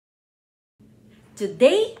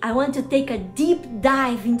Today, I want to take a deep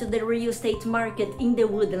dive into the real estate market in the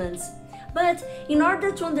Woodlands. But in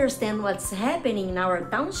order to understand what's happening in our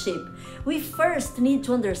township, we first need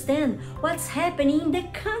to understand what's happening in the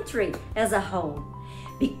country as a whole.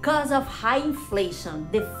 Because of high inflation,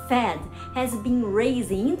 the Fed has been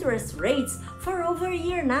raising interest rates for over a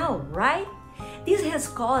year now, right? This has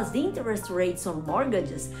caused interest rates on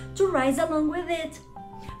mortgages to rise along with it.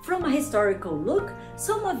 From a historical look,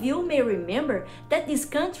 some of you may remember that this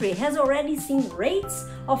country has already seen rates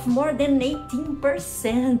of more than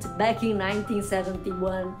 18% back in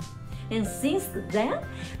 1971. And since then,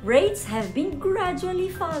 rates have been gradually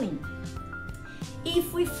falling.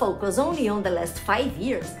 If we focus only on the last 5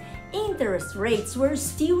 years, interest rates were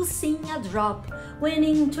still seeing a drop when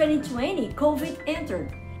in 2020 COVID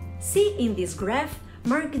entered. See in this graph,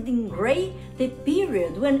 marked in gray, the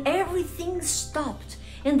period when everything stopped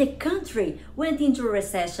and the country went into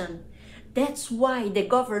recession. That's why the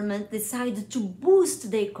government decided to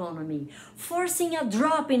boost the economy, forcing a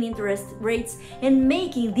drop in interest rates and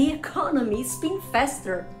making the economy spin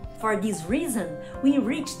faster. For this reason, we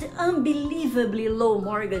reached unbelievably low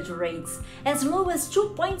mortgage rates, as low as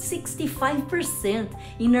 2.65%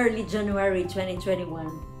 in early January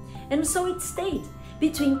 2021. And so it stayed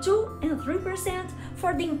between 2 and 3%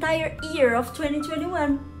 for the entire year of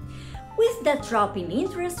 2021. With that drop in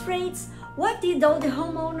interest rates, what did all the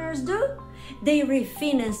homeowners do? They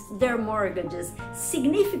refinanced their mortgages,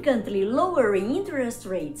 significantly lowering interest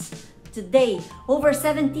rates. Today, over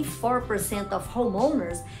 74% of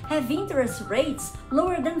homeowners have interest rates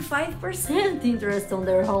lower than 5% interest on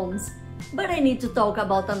their homes. But I need to talk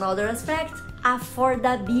about another aspect: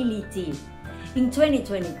 affordability. In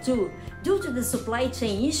 2022, due to the supply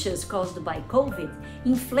chain issues caused by COVID,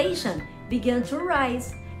 inflation began to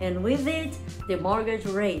rise, and with it, the mortgage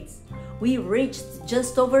rates. We reached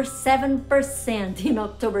just over 7% in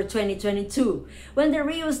October 2022, when the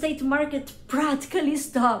real estate market practically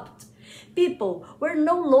stopped. People were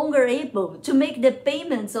no longer able to make the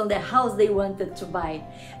payments on the house they wanted to buy,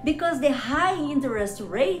 because the high interest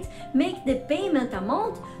rate made the payment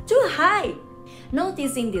amount too high.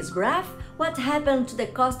 Notice in this graph what happened to the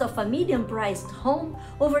cost of a medium-priced home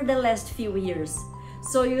over the last few years.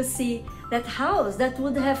 So you see that house that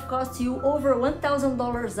would have cost you over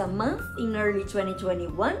 $1,000 a month in early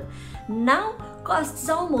 2021 now costs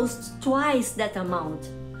almost twice that amount.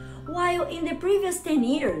 While in the previous 10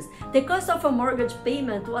 years, the cost of a mortgage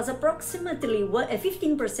payment was approximately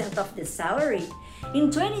 15% of the salary, in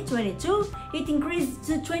 2022 it increased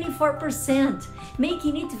to 24%,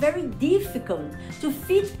 making it very difficult to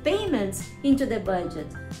fit payments into the budget.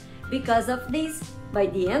 Because of this, by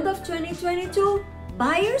the end of 2022,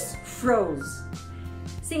 buyers froze.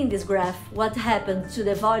 See in this graph what happened to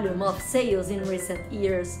the volume of sales in recent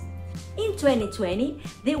years. In 2020,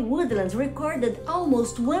 the Woodlands recorded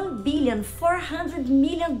almost $1.4 billion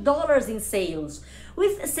in sales,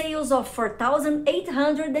 with sales of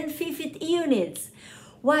 4,850 units.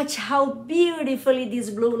 Watch how beautifully this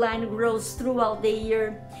blue line grows throughout the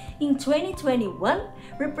year. In 2021,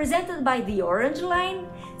 represented by the orange line,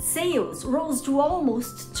 sales rose to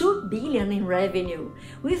almost $2 billion in revenue,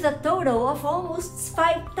 with a total of almost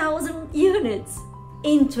 5,000 units.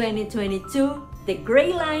 In 2022, the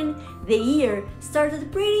gray line, the year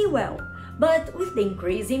started pretty well, but with the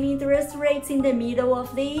increase in interest rates in the middle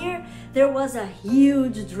of the year, there was a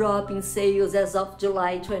huge drop in sales as of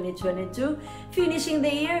July 2022, finishing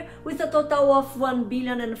the year with a total of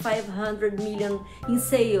 $1.5 billion in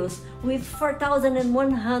sales, with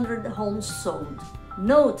 4,100 homes sold.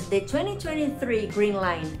 Note the 2023 green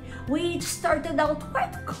line, which started out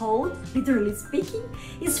quite cold, literally speaking,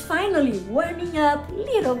 is finally warming up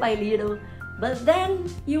little by little. But then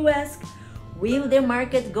you ask, will the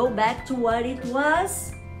market go back to what it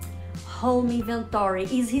was? Home inventory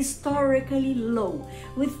is historically low,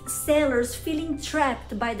 with sellers feeling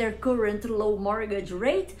trapped by their current low mortgage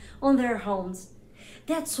rate on their homes.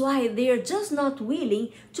 That's why they're just not willing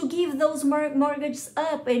to give those mortgages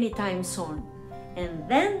up anytime soon. And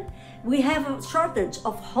then we have a shortage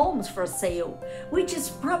of homes for sale, which is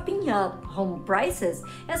propping up home prices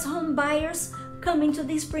as home buyers come into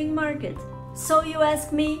the spring market. So you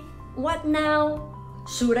ask me, what now?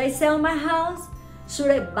 Should I sell my house?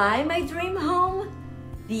 Should I buy my dream home?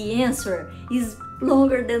 The answer is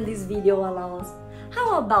longer than this video allows.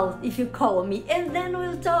 How about if you call me and then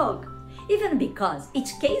we'll talk? Even because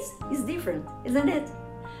each case is different, isn't it?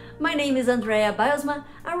 My name is Andrea Biosma,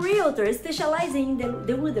 a realtor specializing in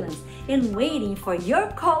the Woodlands and waiting for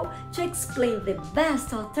your call to explain the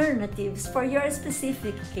best alternatives for your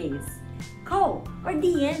specific case. Call or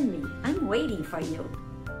DM me, I'm waiting for you.